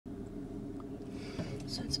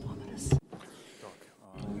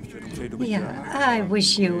Yeah, I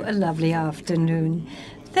wish you a lovely afternoon.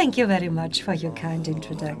 Thank you very much for your kind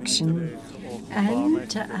introduction.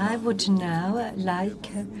 And I would now like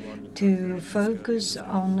to focus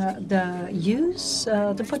on the use,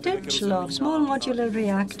 the potential of small modular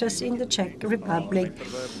reactors in the Czech Republic.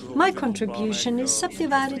 My contribution is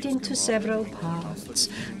subdivided into several parts.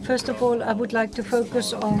 First of all, I would like to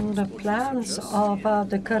focus on the plans of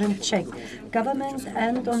the current Czech government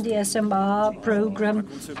and on the SMR program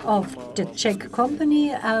of the Czech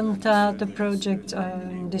company and the project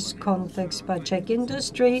in this context by Czech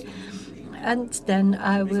industry. And then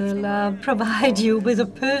I will provide you with a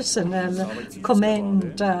personal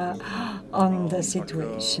comment on the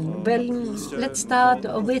situation. Well, let's start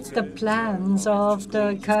with the plans of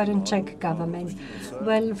the current Czech government.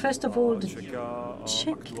 Well, first of all, the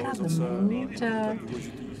Czech government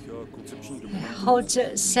holds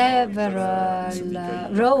several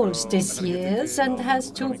roles this year and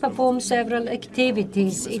has to perform several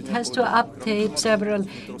activities. It has to update several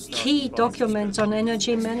key documents on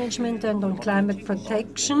energy management and on climate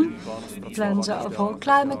protection. Plans for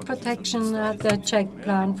climate protection, the Czech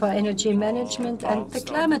plan for energy management and the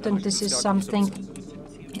climate, and this is something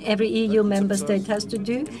every EU member state has to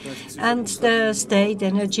do, and the state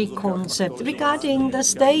energy concept. Regarding the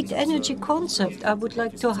state energy concept, I would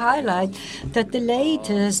like to highlight that the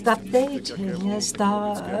latest update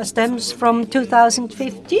stems from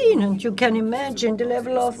 2015, and you can imagine the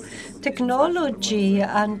level of technology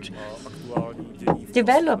and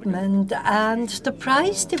development and the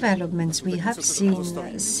price developments we have seen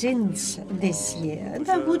since this year. And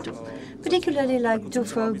I would particularly like to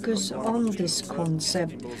focus on this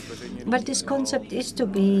concept. But this concept is to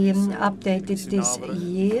be updated this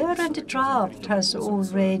year, and the draft has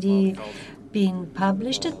already been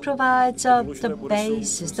published. It provides the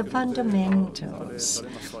basis, the fundamentals.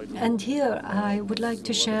 And here I would like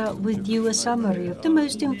to share with you a summary of the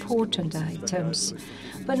most important items.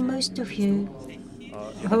 Well, most of you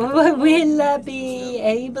will be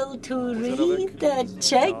able to read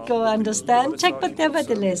Czech or understand Czech, but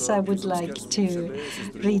nevertheless I would like to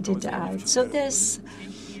read it out. So there's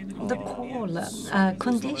the call,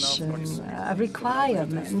 condition,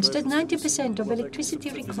 requirement, that 90% of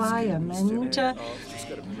electricity requirement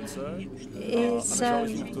is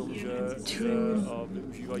to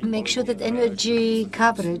make sure that energy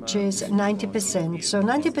coverage is 90%. So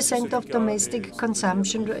 90% of domestic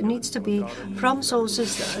consumption needs to be from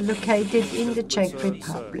sources located in the Czech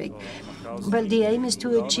Republic. Well, the aim is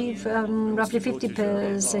to achieve roughly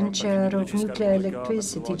 50% share of nuclear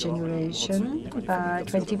electricity generation by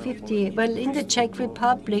 2050. Well, in the Czech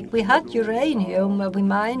Republic, we had uranium, we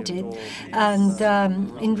mined it, and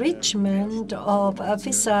enrichment of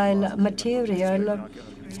fissile material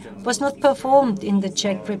was not performed in the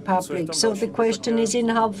Czech Republic. So the question is, in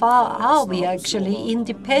how far are we actually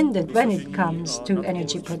independent when it comes to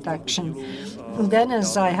energy production? And then,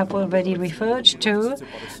 as I have already referred to,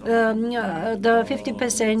 the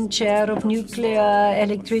 50% share of nuclear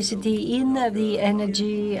electricity in the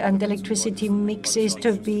energy and electricity mix is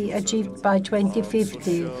to be achieved by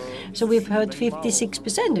 2050. So we've heard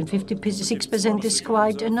 56%, and 56% is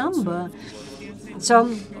quite a number. So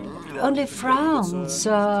only France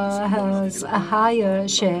has a higher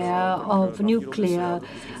share of nuclear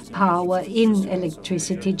power in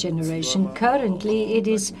electricity generation. Currently, it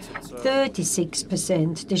is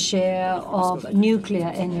 36%, the share of nuclear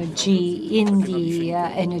energy in the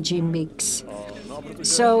energy mix.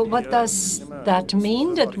 So what does that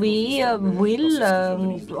mean? That we will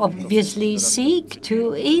obviously seek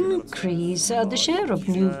to increase the share of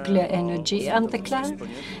nuclear energy, and the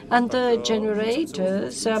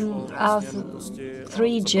generators are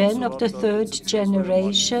 3Gen of the third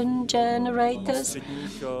generation generators,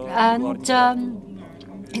 and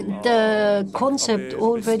the concept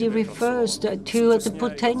already refers to the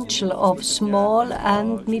potential of small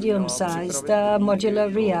and medium-sized modular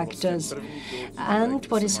reactors. And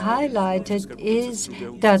what is highlighted is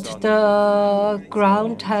that the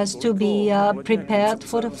ground has to be prepared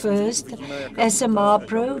for the first SMR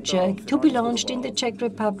project to be launched in the Czech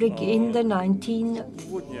Republic in the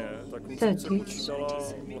 1930s.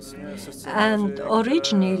 And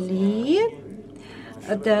originally,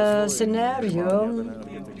 the scenario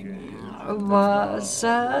was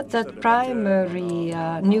that primary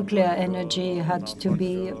nuclear energy had to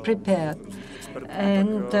be prepared.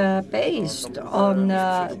 And based on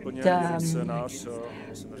the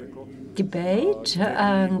debate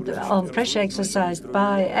and on pressure exercised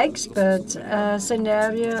by experts, a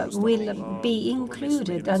scenario will be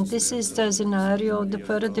included, and this is the scenario, the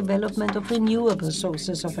further development of renewable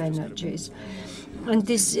sources of energies. And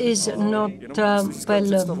this is not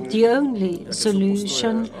the only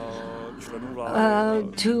solution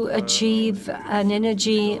to achieve an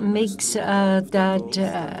energy mix that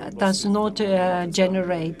does not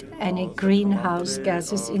generate any greenhouse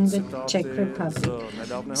gases in the Czech Republic.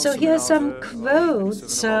 So here are some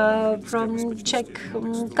quotes from Czech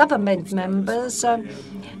government members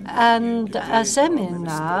and a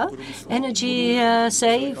seminar, energy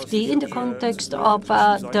safety in the context of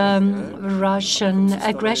the Russian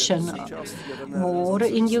aggression war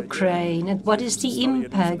in Ukraine, and what is the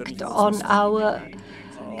impact on our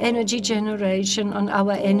energy generation, on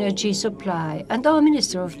our energy supply. And our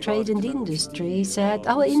Minister of Trade and Industry said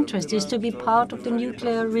our interest is to be part of the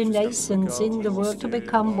nuclear renaissance in the world, to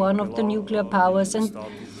become one of the nuclear powers. And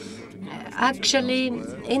actually,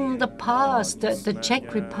 in the past, the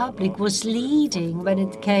Czech Republic was leading when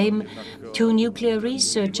it came to nuclear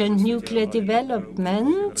research and nuclear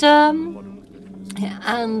development.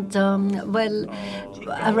 Well,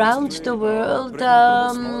 around the world,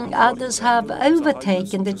 others have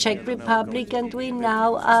overtaken the Czech Republic, and we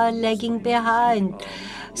now are lagging behind.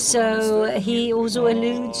 So he also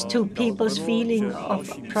alludes to people's feeling of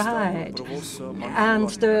pride. And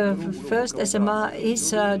the first SMR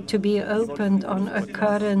is to be opened on a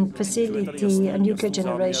current facility, a nuclear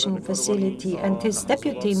generation facility. And his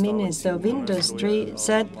deputy minister of industry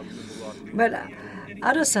said, well,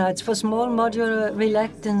 other sites for small modular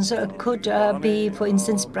reactors could be, for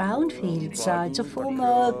instance, brownfield sites or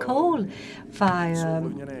former coal-fired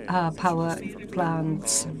power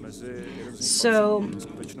plants. So,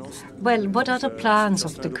 well, what are the plans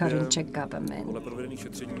of the current Czech government?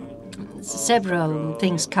 Several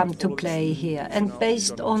things come to play here, and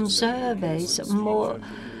based on surveys, more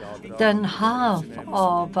than half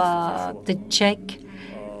of the Czech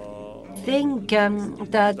think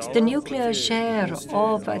that the nuclear share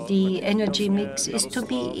of the energy mix is to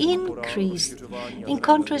be increased. In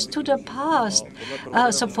contrast to the past,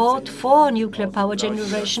 support for nuclear power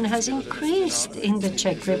generation has increased in the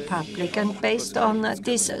Czech Republic. And based on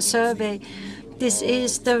this survey, this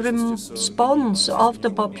is the response of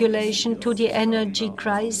the population to the energy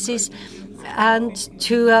crisis and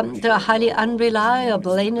to the highly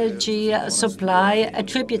unreliable energy supply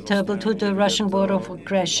attributable to the Russian war of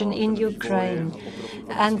aggression in Ukraine.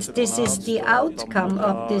 And this is the outcome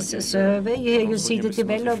of this survey. Here you see the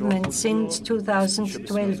development since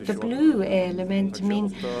 2012. The blue element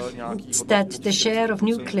means that the share of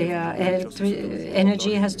nuclear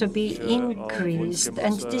energy has to be increased.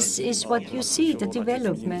 And this is what you see, the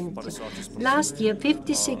development. Last year,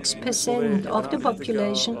 56% of the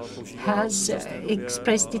population has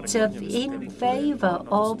expressed itself in favor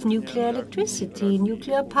of nuclear electricity,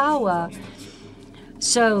 nuclear power.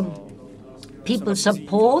 So people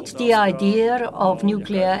support the idea of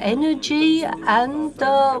nuclear energy, and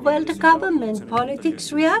well, the government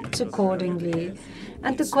politics reacts accordingly.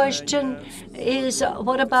 And the question is,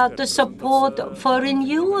 what about the support for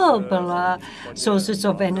renewable sources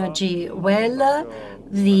of energy? Well,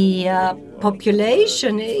 the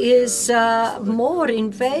population is more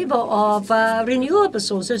in favor of renewable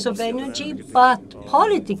sources of energy, but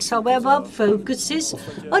politics, however, focuses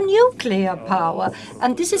on nuclear power.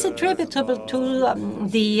 And this is attributable to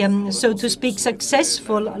the, so to speak,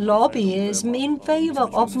 successful lobbyism in favor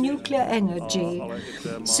of nuclear energy.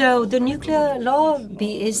 So the nuclear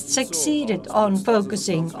lobbyists succeeded on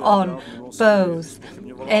focusing on both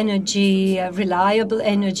energy, reliable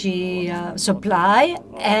energy supply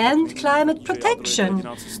and climate protection.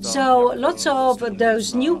 So lots of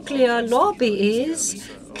those nuclear lobbyists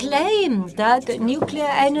claim that nuclear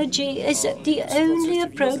energy is the only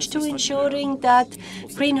approach to ensuring that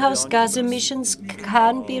greenhouse gas emissions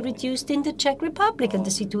can be reduced in the Czech Republic. And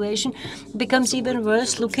the situation becomes even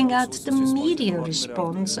worse looking at the media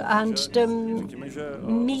response, and the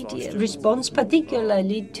media response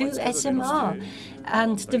particularly to SMR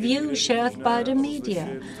and the view shared by the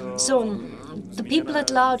media. So the people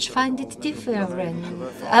at large find it difficult,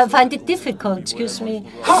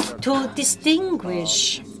 to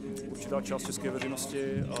distinguish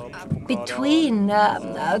between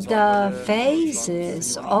the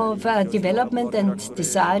phases of development and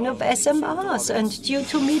design of SMRs. And due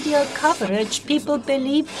to media coverage, people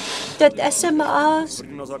believe that SMRs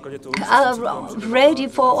are ready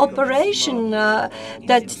for operation,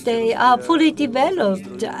 that they are fully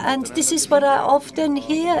developed. And this is what I often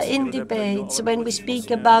hear in debates when we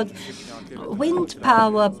speak about wind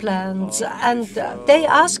power plants, and they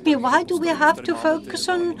ask me, why do we have to focus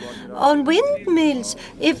on windmills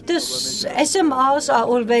if the SMRs are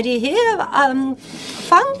already here,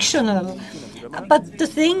 functional? But the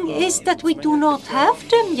thing is that we do not have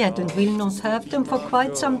them yet and will not have them for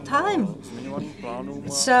quite some time.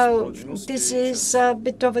 So this is a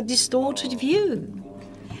bit of a distorted view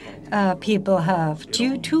people have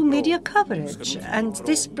due to media coverage. And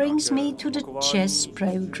this brings me to the chess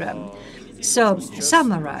program. So,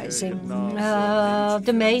 summarizing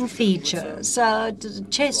the main features, the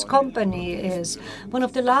Czech company is one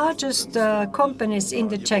of the largest companies in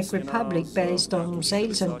the Czech Republic based on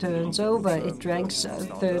sales and turnover. It ranks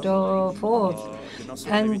third or fourth.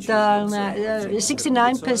 And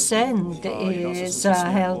 69% is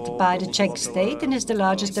held by the Czech state and is the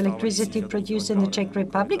largest electricity producer in the Czech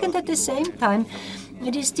Republic. And at the same time,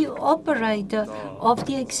 it is the operator of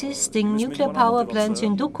the existing nuclear power plants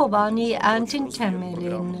in Dukovany and in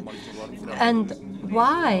Temelin. And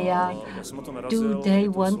why do they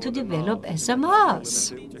want to develop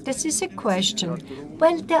SMRs? This is a question.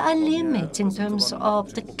 Well, there are limits in terms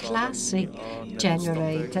of the classic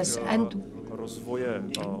generators, and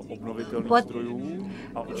what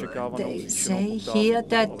they say here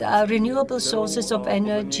that renewable sources of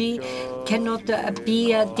energy cannot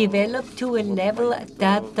be developed to a level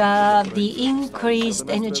that the increased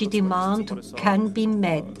energy demand can be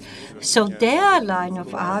met. So their line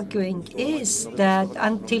of arguing is that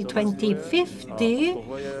until 2050,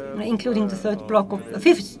 including the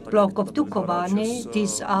fifth block of Dukovany,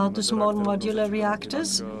 these are the small modular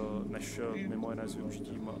reactors,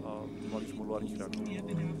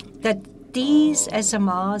 that these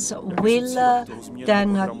SMRs will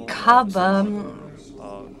then cover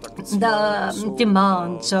the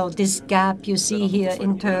demand. So this gap you see here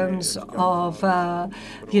in terms of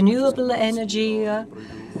renewable energy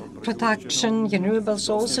production, renewable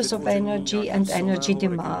sources of energy, and energy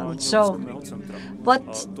demand. So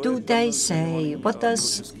what do they say? What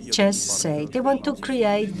does CES say? They want to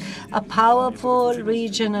create a powerful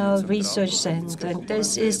regional research center. And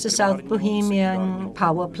this is the South Bohemian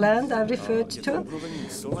power plant I referred to.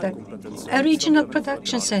 A regional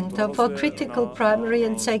production center for critical primary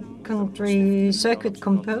and secondary circuit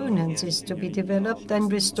components is to be developed,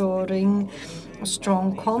 and restoring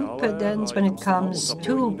strong competence when it comes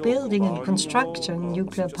to building and constructing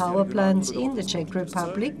nuclear power plants in the Czech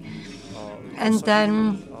Republic. And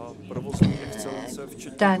then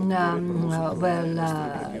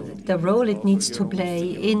the role it needs to play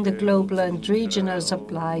in the global and regional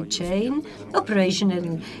supply chain,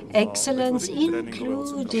 operational excellence,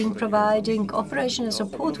 including providing operational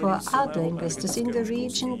support for other investors in the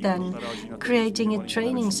region, then creating a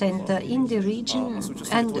training center in the region,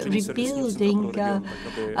 and rebuilding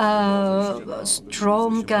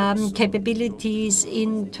strong capabilities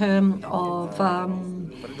in terms of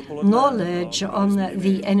knowledge on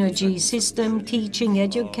the energy system, teaching,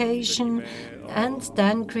 education, and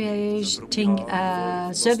then creating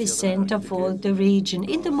a service center for the region.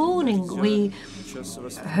 In the morning, we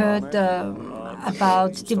heard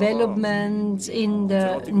about developments in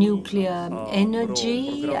the nuclear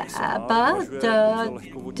energy, but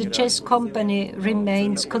the Czech company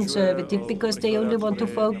remains conservative because they only want to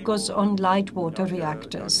focus on light water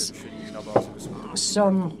reactors.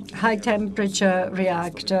 Some high-temperature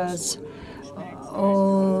reactors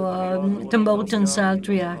or the molten salt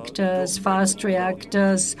reactors, fast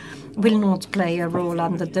reactors, will not play a role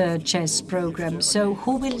under the CES program. So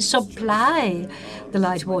who will supply the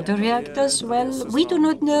light water reactors? Well, we do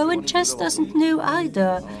not know, and CES doesn't know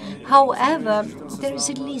either. However, there is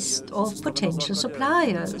a list of potential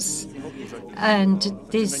suppliers, and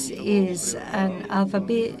this is an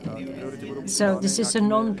alphabet. So this is a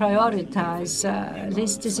non-prioritized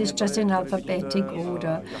list. This is just in alphabetic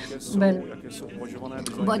order. Well,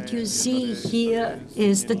 what you see here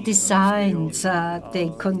is the designs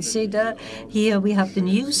they consider. Here we have the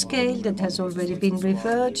new scale that has already been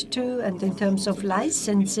referred to, and in terms of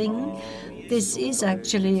licensing, this is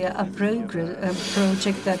actually a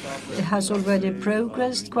project that has already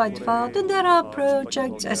progressed quite far. Then there are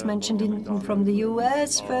projects, as mentioned, from the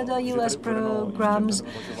US, further US programs,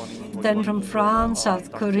 then from France,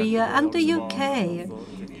 South Korea, and the UK.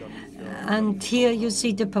 And here you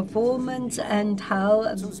see the performance and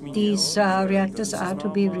how these reactors are to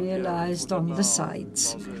be realized on the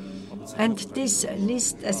sites. And this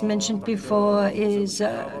list, as mentioned before, is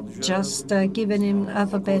just given in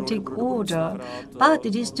alphabetic order. But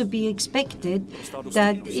it is to be expected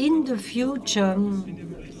that in the future,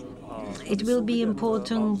 it will be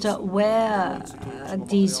important where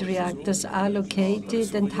these reactors are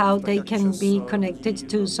located and how they can be connected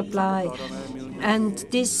to supply. And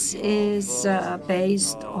this is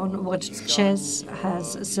based on what Czech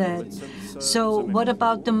has said. So what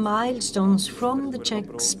about the milestones from the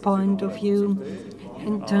Czech's point of view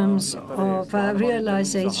in terms of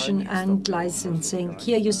realization and licensing?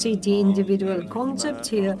 Here you see the individual concept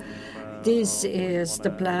here. This is the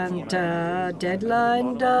planned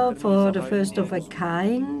deadline for the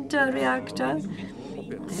first-of-a-kind reactor.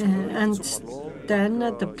 And then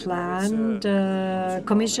the planned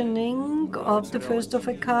commissioning of the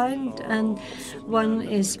first-of-a-kind, and one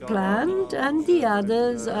is planned, and the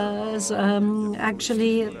others is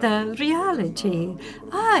actually the reality.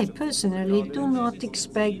 I personally do not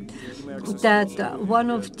expect that one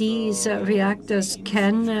of these reactors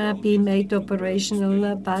can be made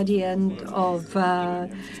operational by the end of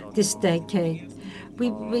this decade. We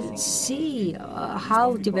will see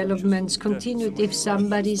how developments continue if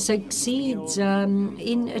somebody succeeds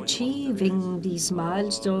in achieving these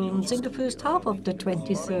milestones in the first half of the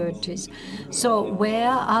 2030s. So where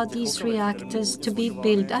are these reactors to be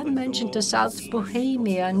built? I mentioned the South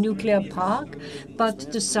Bohemia nuclear park,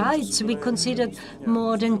 but the sites, we considered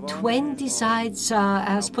more than 20 sites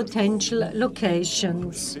as potential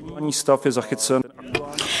locations.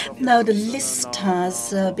 Now the list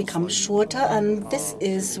has become shorter, and this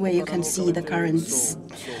is where you can see the current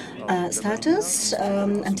status.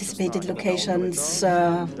 Anticipated locations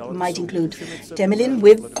might include Temelin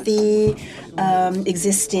with the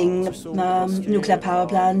existing nuclear power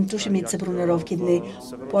plant, Tušimice, Brno, Rovkidny,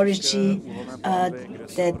 Porici,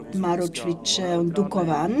 Maročvić, and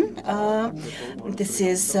Dukovan. This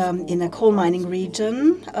is in a coal mining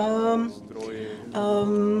region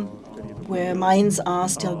where mines are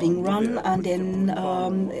still being run, and then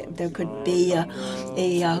there could be a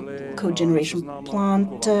cogeneration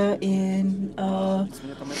plant in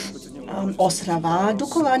Ostrava.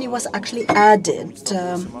 Dukovany was actually added,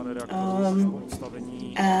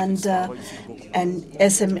 and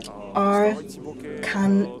SMR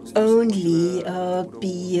can only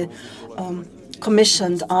be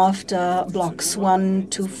commissioned after blocks 1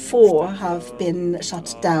 to 4 have been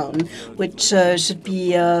shut down, which should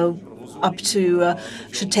be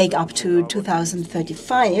should take up to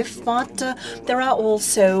 2035, but there are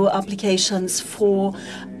also applications for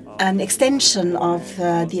an extension of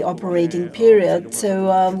the operating period.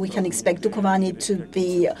 So we can expect Dukovany to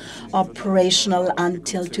be operational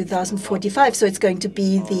until 2045. So it's going to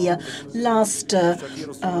be the last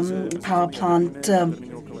power plant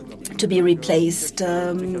to be replaced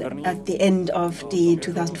at the end of the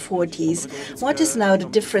 2040s. What is now the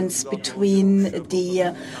difference between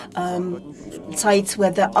the sites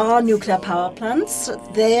where there are nuclear power plants?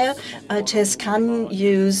 There, Czech can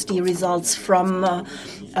use the results from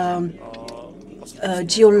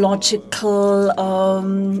geological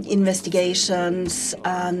investigations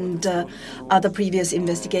and other previous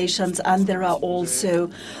investigations, and there are also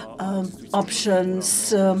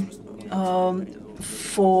options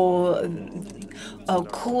for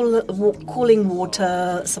cooling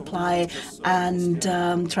water supply and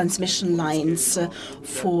transmission lines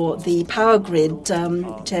for the power grid.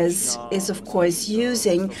 Czech is, of course,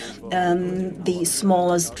 using the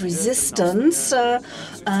smallest resistance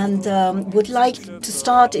and would like to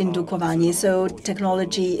start in Dukovany. So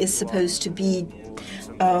technology is supposed to be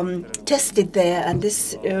tested there, and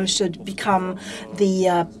this should become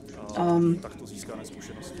the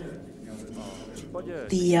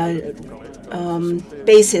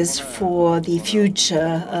basis for the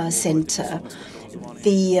future center.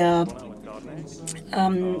 The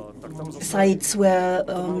sites where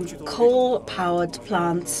coal-powered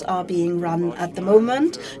plants are being run at the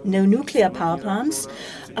moment, no nuclear power plants,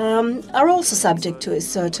 are also subject to a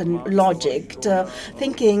certain logic,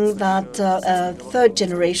 thinking that a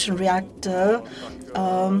third-generation reactor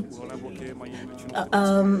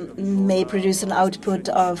may produce an output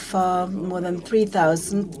of more than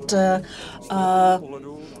 3,000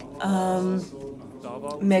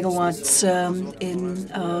 megawatts in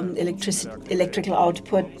electrical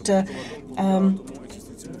output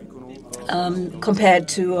compared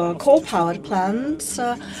to coal-powered plants.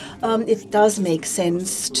 It does make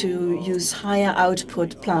sense to use higher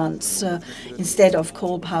output plants instead of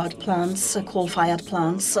coal-powered plants, coal-fired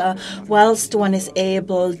plants, whilst one is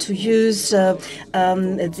able to use the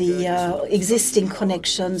existing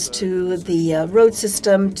connections to the road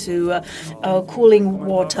system, to cooling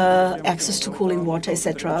water, access to cooling water,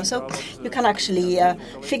 etc. So you can actually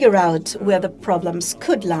figure out where the problems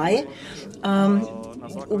could lie.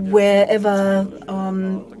 wherever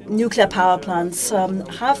nuclear power plants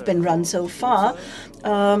have been run so far,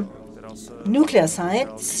 nuclear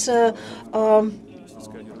sites,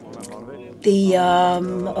 the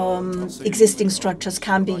existing structures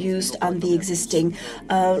can be used and the existing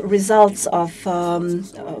results of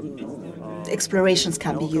explorations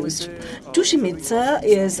can be used. Tušimice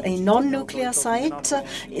is a non-nuclear site.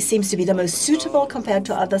 It seems to be the most suitable compared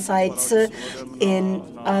to other sites. In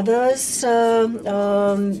others,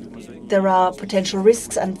 there are potential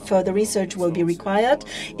risks and further research will be required.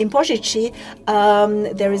 In Požiči,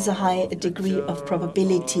 there is a high degree of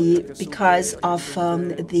probability because of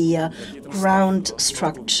the ground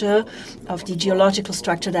structure, of the geological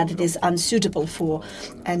structure, that it is unsuitable for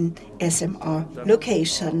an SMR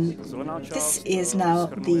location. This is now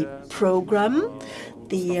the program.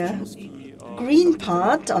 The green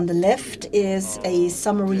part on the left is a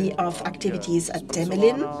summary of activities at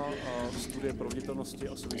Temelin.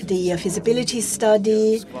 The feasibility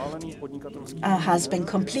study has been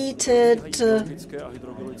completed.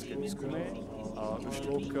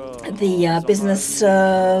 The business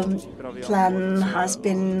plan has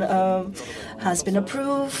been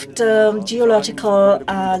approved. Geological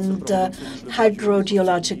and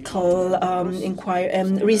hydrogeological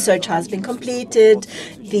research has been completed.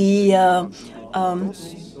 The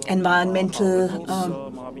environmental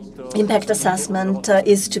impact assessment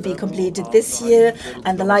is to be completed this year,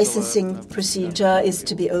 and the licensing procedure is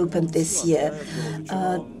to be opened this year.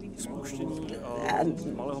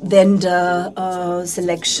 Vendor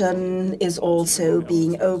selection is also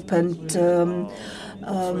being opened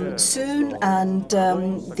soon, and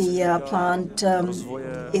the plant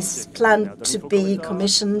is planned to be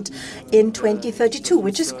commissioned in 2032,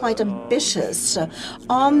 which is quite ambitious.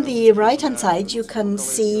 On the right-hand side, you can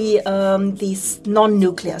see these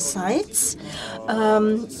non-nuclear sites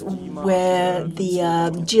where the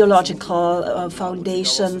geological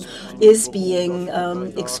foundation is being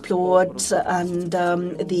explored, and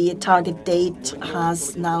the target date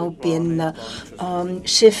has now been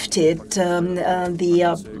shifted.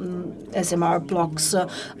 The SMR blocks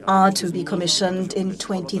are to be commissioned in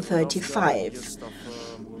 2035.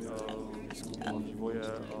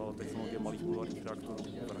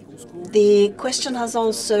 The question has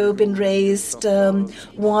also been raised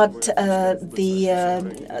what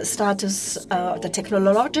the status, the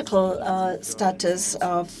technological status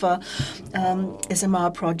of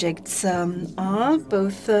SMR projects are,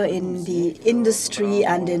 both in the industry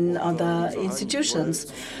and in other institutions.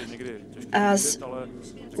 As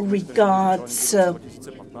regards the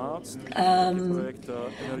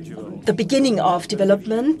beginning of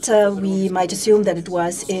development, we might assume that it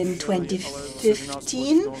was in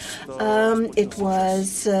 2015. It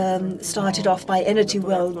was started off by Energy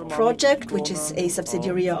World Project, which is a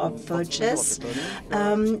subsidiary of Czech.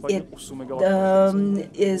 It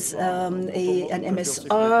is an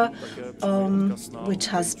MSR which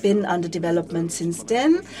has been under development since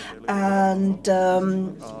then, and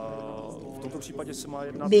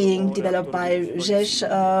being developed by Czech.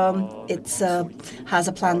 It has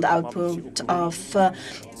a planned output of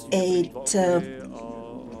 8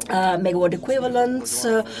 megawatt equivalents.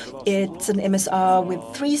 It's an MSR with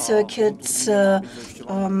 3 circuits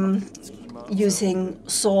using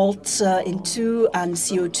salt in 2 and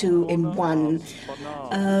CO2 in 1.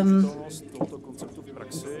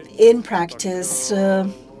 In practice,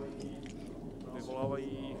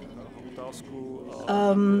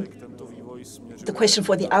 the question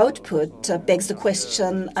for the output begs the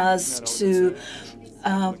question as to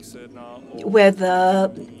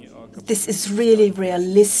whether this is really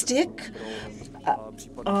realistic,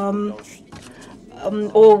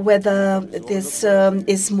 or whether this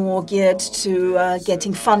is more geared to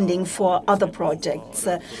getting funding for other projects.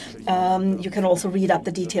 You can also read up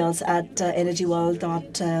the details at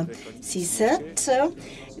energyworld.cz.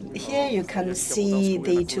 Here you can see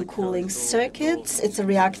the 2 cooling circuits. It's a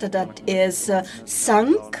reactor that is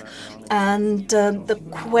sunk, and the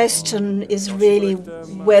question is really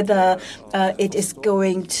whether it is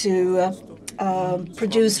going to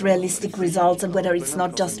produce realistic results, and whether it's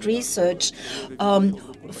not just research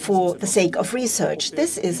for the sake of research.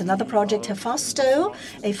 This is another project, Hefasto,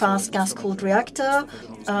 a fast gas-cooled reactor,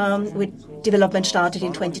 with development started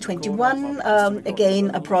in 2021. Again,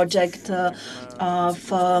 a project of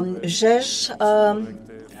Czech,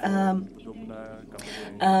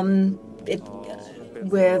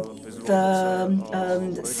 with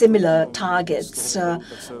similar targets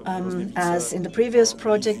as in the previous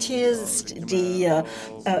project. Here's the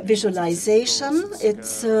visualization.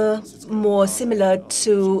 It's more similar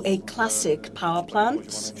to a classic power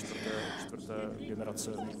plant.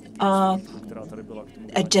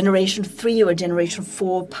 a generation 3 or generation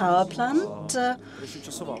 4 power plant.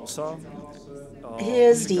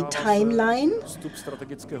 Here's the timeline.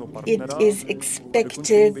 It is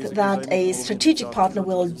expected that a strategic partner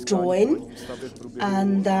will join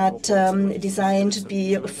and that design should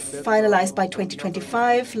be finalized by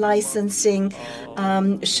 2025. Licensing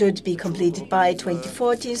should be completed by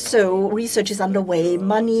 2040. So research is underway.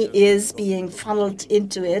 Money is being funneled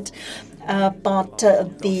into it. But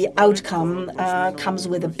the outcome comes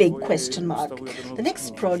with a big question mark. The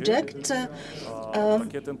next project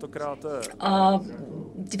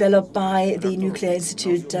developed by the Nuclear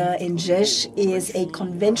Institute in Czech is a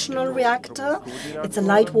conventional reactor. It's a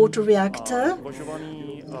light water reactor.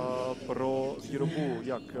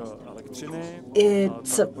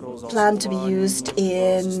 It's planned to be used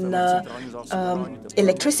in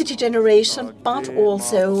electricity generation, but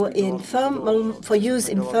also in for use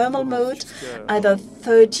in thermal mode, either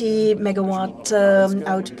 30 megawatt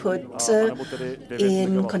output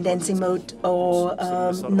in condensing mode or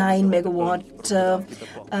 9 megawatt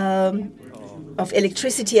of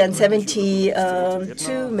electricity and 72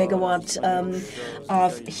 megawatt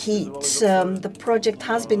of heat. The project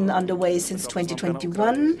has been underway since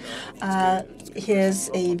 2021. Here's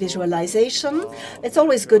a visualization. It's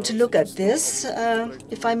always good to look at this,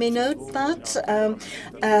 if I may note that.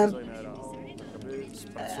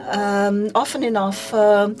 Often enough,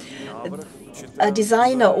 a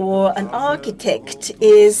designer or an architect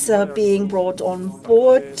is being brought on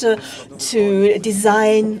board to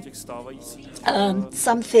design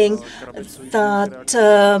something that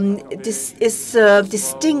is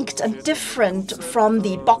distinct and different from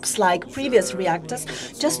the box-like previous reactors,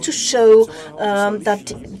 just to show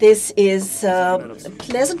that this is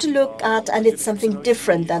pleasant to look at and it's something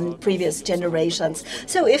different than previous generations.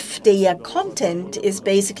 So if the content is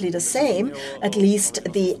basically the same, at least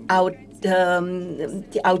the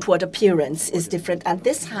outward appearance is different, and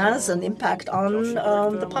this has an impact on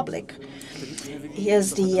the public.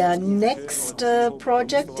 Here's the next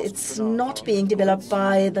project. It's not being developed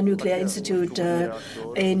by the Nuclear Institute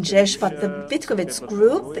in Czech, but the Vitkovets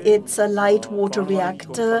Group. It's a light water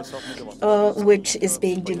reactor which is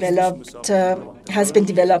being developed, has been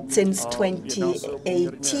developed since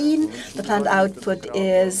 2018. The planned output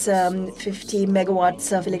is 50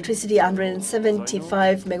 megawatts of electricity,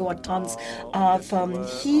 175 megawatt tons of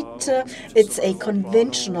heat. It's a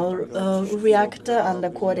conventional reactor, and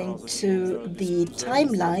according to the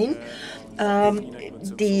timeline,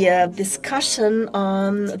 the discussion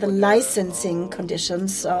on the licensing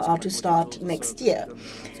conditions are to start next year.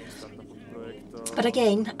 But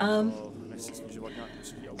again,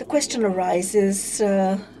 the question arises,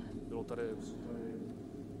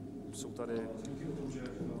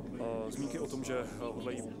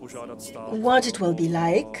 what it will be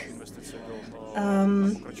like.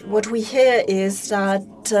 What we hear is that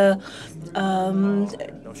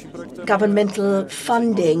governmental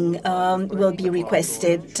funding will be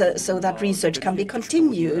requested so that research can be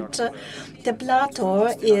continued. The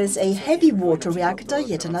Blator is a heavy water reactor,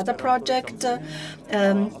 yet another project, the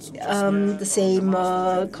same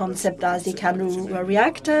concept as the Kanu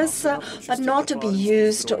reactors, but not to be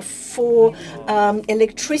used for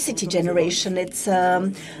electricity generation. It's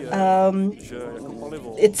a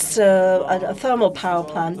thermal power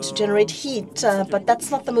plant to generate heat, but that's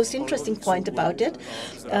not the most interesting point about it.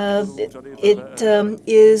 It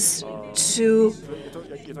is to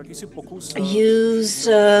use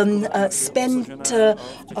spent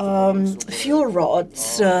fuel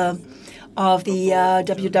rods of the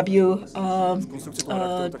WW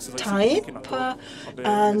type,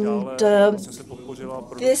 and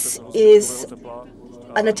this is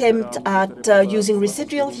an attempt at using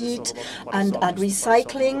residual heat and at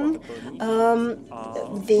recycling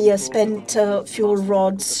the spent fuel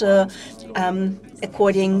rods.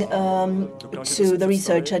 According to the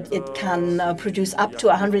research, it can produce up to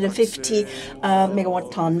 150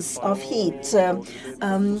 megawatt tons of heat.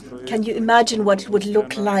 Can you imagine what it would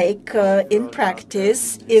look like in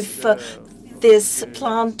practice if this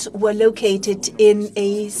plant were located in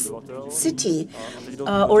a city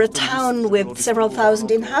or a town with several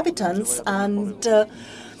thousand inhabitants, and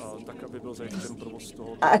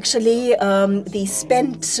actually the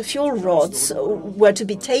spent fuel rods were to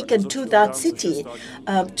be taken to that city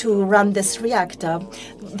to run this reactor?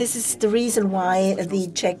 This is the reason why the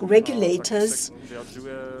Czech regulators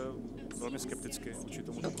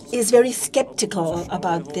is very skeptical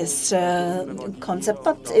about this concept,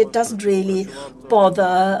 but it doesn't really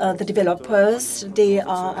bother the developers. They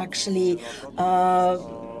are actually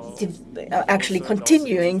actually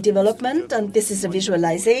continuing development, and this is a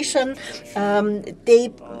visualization.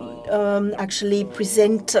 They actually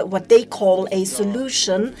present what they call a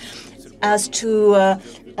solution as to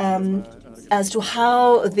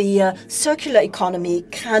how the circular economy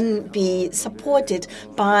can be supported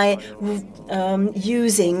by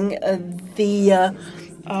using the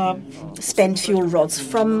spent fuel rods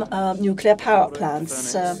from nuclear power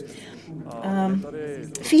plants.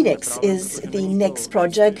 Phoenix is the next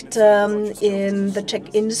project in the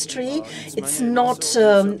Czech industry. It's not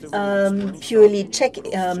purely Czech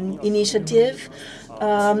initiative.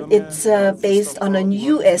 It's based on a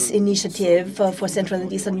US initiative for Central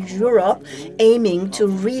and Eastern Europe, aiming to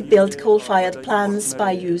rebuild coal-fired plants by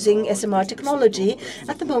using SMR technology.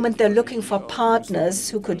 At the moment, they're looking for partners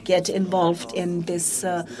who could get involved in this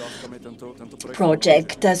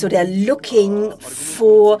project. So they're looking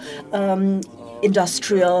for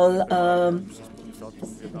industrial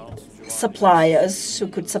suppliers who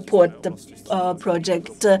could support the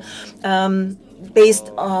project. Based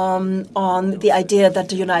on the idea that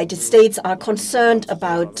the United States are concerned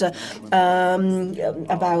about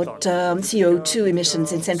CO2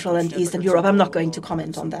 emissions in Central and Eastern Europe. I'm not going to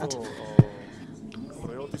comment on that.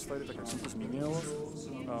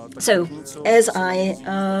 So, as I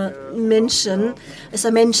mentioned,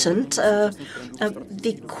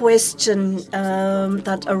 the question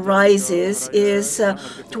that arises is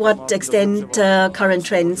to what extent current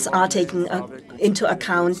trends are taken into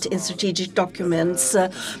account in strategic documents.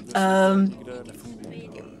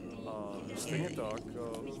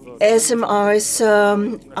 SMRs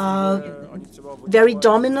are very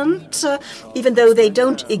dominant, even though they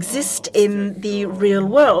don't exist in the real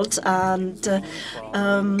world, and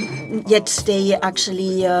yet they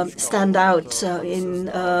actually stand out in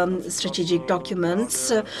strategic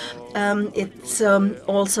documents. It's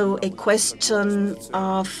also a question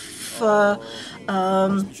of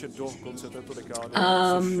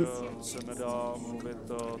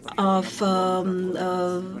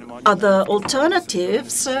other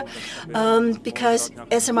alternatives, because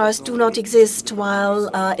SMRs do not exist while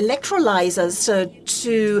electrolyzers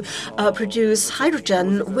to produce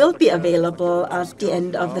hydrogen will be available at the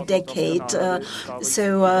end of the decade.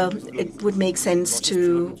 So it would make sense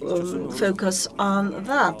to focus on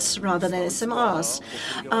that rather than SMRs.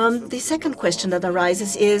 The second question that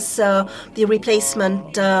arises is the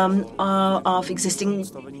replacement of existing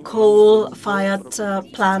coal-fired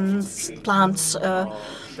plants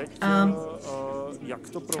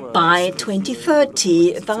by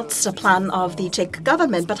 2030. That's the plan of the Czech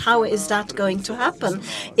government. But how is that going to happen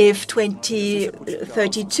if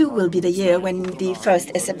 2032 will be the year when the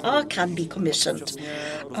first SMR can be commissioned?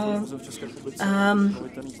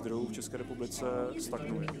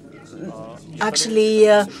 Actually,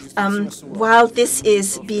 while this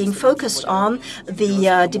is being focused on,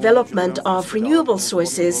 the development of renewable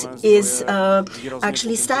sources is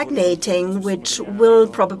actually stagnating, which will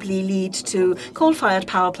probably lead to coal-fired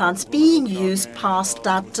power plants being used past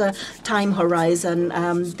that time horizon.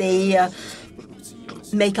 They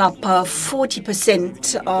make up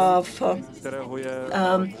 40% of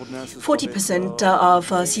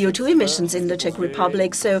CO2 emissions in the Czech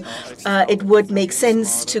Republic. So it would make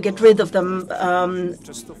sense to get rid of them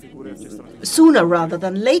sooner rather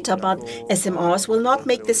than later, but SMRs will not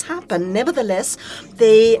make this happen. Nevertheless,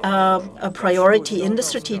 they are a priority in the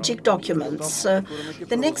strategic documents.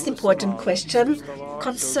 The next important question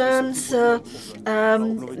concerns the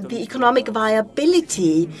economic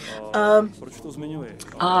viability of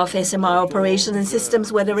SMR operation in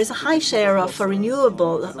systems where there is a high share of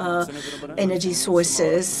renewable energy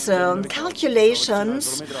sources.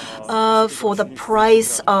 Calculations for the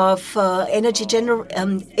price of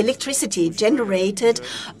electricity generated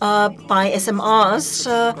by SMRs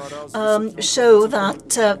show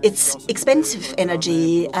that it's expensive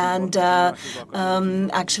energy, and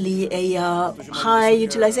actually a high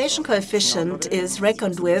utilization coefficient is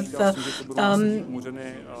reckoned with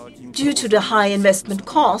due to the high investment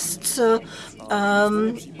costs.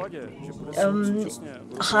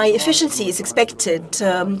 High efficiency is expected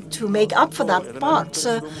to make up for that, but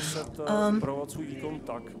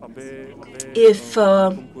if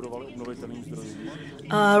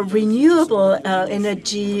renewable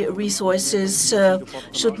energy resources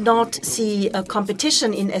should not see a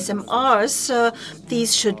competition in SMRs,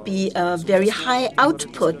 these should be a very high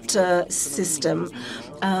output system.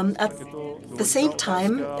 At the same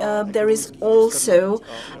time, there is also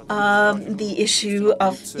the issue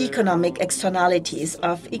of economic externalities,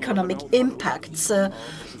 of economic impacts,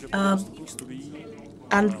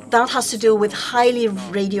 and that has to do with highly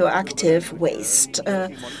radioactive waste.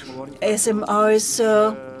 SMRs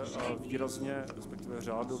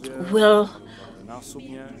will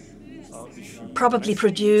probably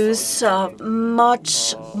produce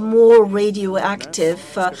much more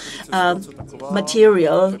radioactive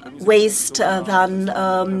material waste than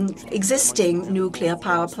existing nuclear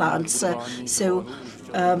power plants.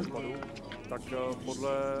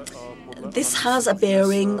 This has a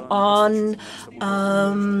bearing on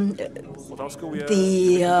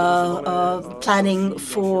the planning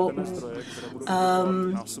for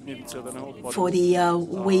the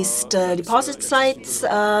waste deposit sites,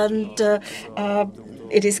 and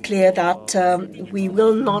it is clear that we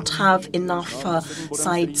will not have enough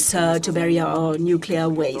sites to bury our nuclear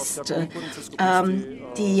waste.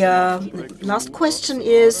 The last question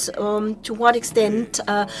is to what extent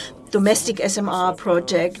domestic SMR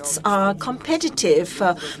projects are competitive.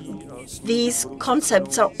 These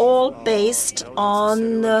concepts are all based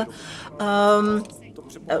on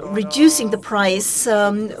reducing the price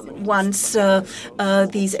once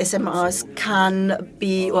these SMRs can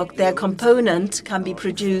be, or their component can be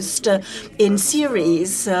produced in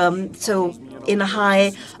series, so in a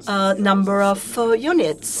high number of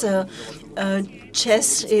units.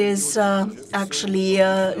 Czech is actually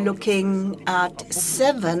looking at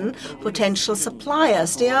 7 potential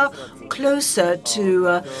suppliers. They are closer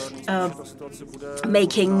to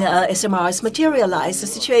making SMRs materialize. The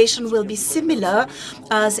situation will be similar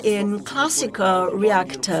as in classical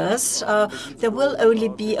reactors. There will only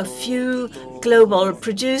be a few global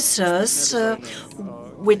producers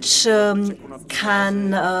which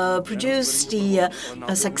can produce the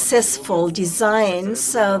successful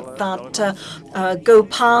designs that go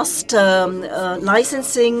past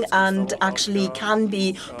licensing and actually can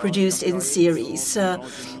be produced in series.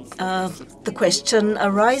 The question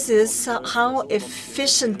arises how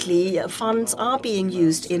efficiently funds are being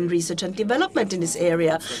used in research and development in this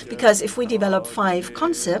area, because if we develop 5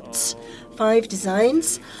 concepts, 5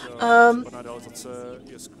 designs,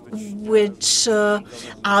 which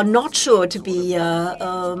are not sure to be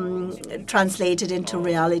translated into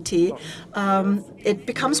reality, it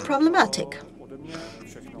becomes problematic.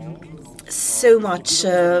 So much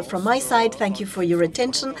from my side. Thank you for your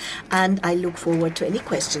attention, and I look forward to any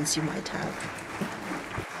questions you might have.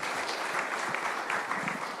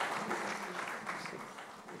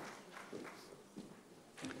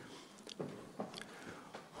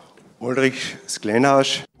 Oldřich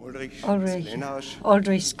Sklenář.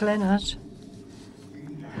 Oldřich Sklenář.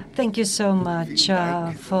 Thank you so much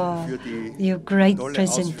for your great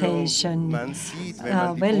presentation.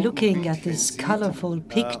 We're looking at these colorful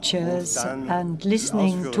pictures and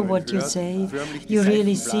listening to what you say. You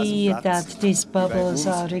really see that these bubbles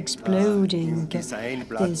are exploding.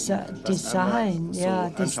 This design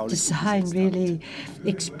really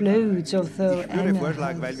explodes, although Anna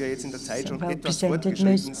has presented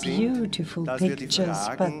most beautiful pictures,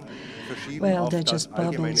 but well, they're just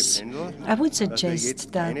bubbles. I would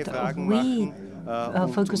suggest that we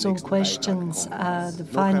focus on questions at the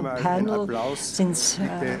final panel, since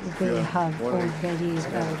we have already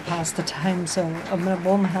passed the time. So a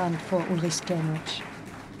warm hand for Ulrich Sklenář.